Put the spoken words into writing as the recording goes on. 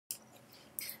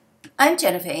I'm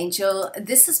Jennifer Angel.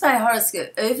 This is my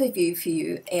horoscope overview for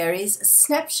you, Aries, a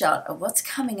snapshot of what's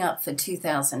coming up for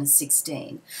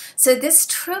 2016. So this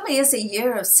truly is a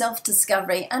year of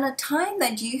self-discovery and a time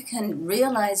that you can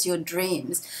realize your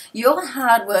dreams. Your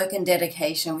hard work and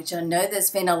dedication, which I know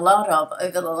there's been a lot of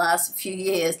over the last few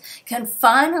years, can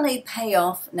finally pay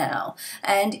off now,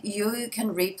 and you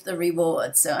can reap the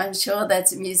rewards. So I'm sure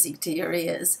that's music to your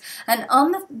ears. And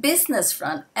on the business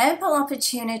front, ample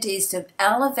opportunities to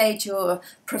elevate your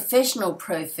professional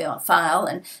profile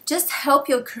and just help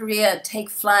your career take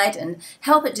flight and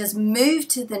help it just move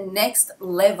to the next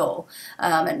level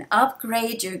and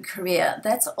upgrade your career.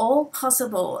 That's all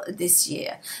possible this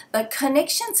year. But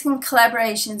connections and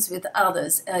collaborations with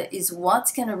others is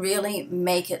what's going to really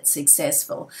make it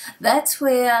successful. That's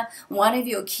where one of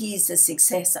your keys to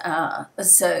success are.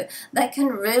 So that can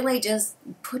really just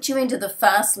put you into the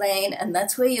fast lane, and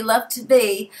that's where you love to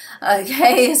be.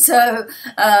 Okay, so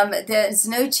there's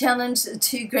no challenge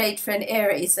too great for an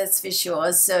Aries, that's for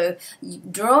sure. So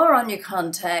draw on your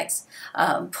contacts,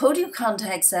 pull your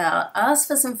contacts out, ask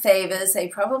for some favors. They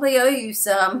probably owe you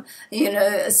some,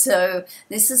 so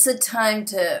this is a time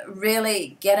to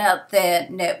really get out there,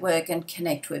 network, and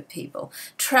connect with people.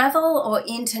 Travel or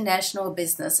international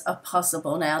business are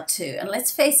possible now too. And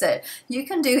let's face it, you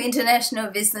can do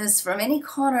international business from any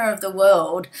corner of the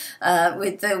world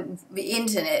with the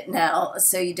internet now,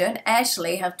 so you don't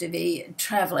actually have to be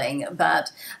traveling,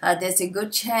 but there's a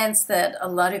good chance that a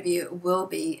lot of you will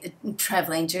be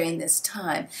traveling during this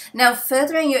time. Now,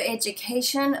 furthering your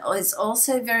education is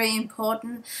also very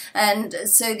important, and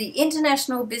so the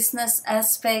international business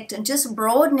aspect and just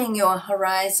broadening your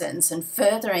horizons and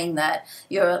furthering that,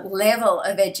 your level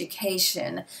of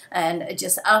education, and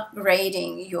just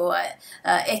upgrading your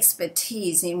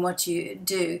expertise in what you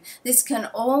do. This can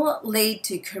all lead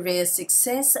to career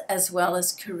success as well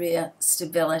as career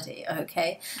stability,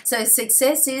 okay? So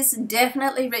success is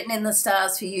definitely written in the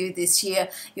stars for you this year.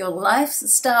 Your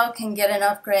lifestyle can get an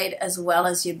upgrade as well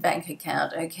as your bank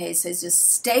account, okay? So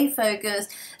just stay focused,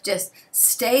 just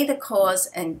stay the course,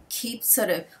 and keep sort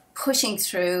of pushing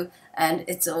through, and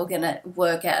it's all going to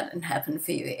work out and happen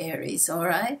for you, Aries, all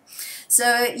right?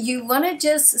 So you want to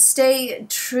just stay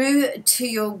true to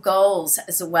your goals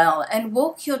as well and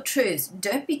walk your truth.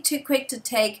 Don't be too quick to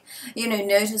take,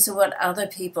 notice of what other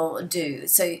people do.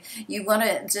 So you want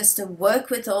to just work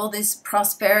with all this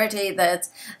prosperity that's,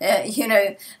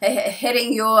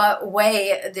 heading your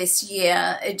way this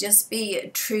year. Just be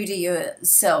true to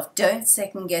yourself. Don't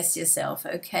second guess yourself,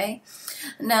 okay?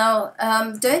 Now,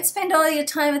 don't spend all your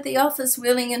time at the office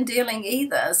wheeling and dealing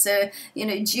either. So,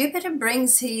 Jupiter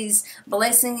brings his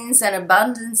blessings and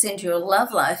abundance into your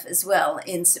love life as well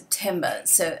in September.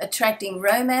 So attracting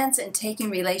romance and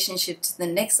taking relationship to the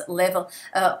next level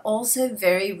are also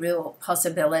very real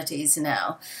possibilities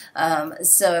now.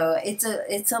 So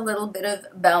it's a little bit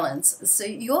of balance. So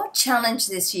your challenge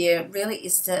this year really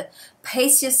is to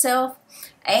pace yourself,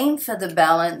 aim for the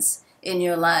balance in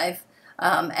your life,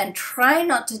 and try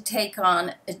not to take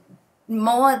on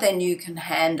more than you can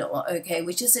handle, okay,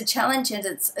 which is a challenge in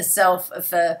itself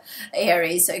for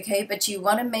Aries, okay, but you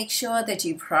want to make sure that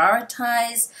you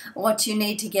prioritize what you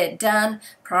need to get done,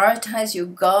 prioritize your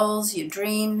goals, your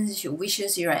dreams, your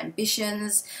wishes, your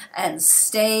ambitions, and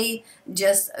stay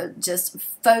just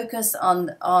focus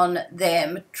on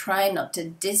them. Try not to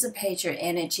dissipate your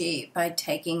energy by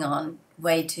taking on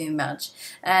way too much.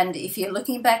 And if you're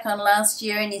looking back on last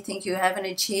year and you think you haven't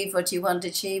achieved what you want to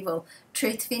achieve, well,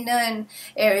 truth be known,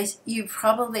 Aries, you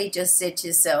probably just set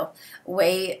yourself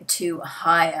way too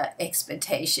higher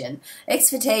expectations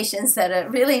that are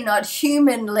really not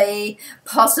humanly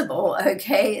possible,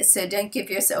 okay? So don't give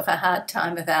yourself a hard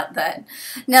time about that.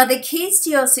 Now, the keys to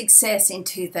your success in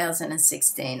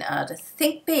 2016 are to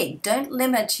think big, don't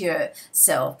limit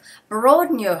yourself,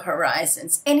 broaden your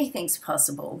horizons, anything's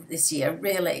possible this year,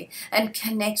 really, and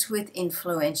connect with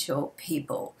influential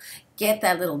people. Get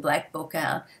that little black book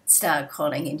out, start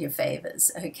calling in your favors,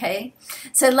 okay?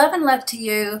 So love and luck to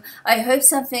you. I hope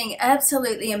something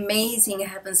absolutely amazing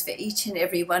happens for each and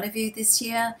every one of you this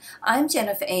year. I'm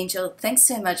Jennifer Angel. Thanks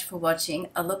so much for watching.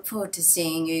 I look forward to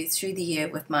seeing you through the year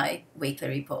with my weekly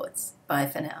reports. Bye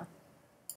for now.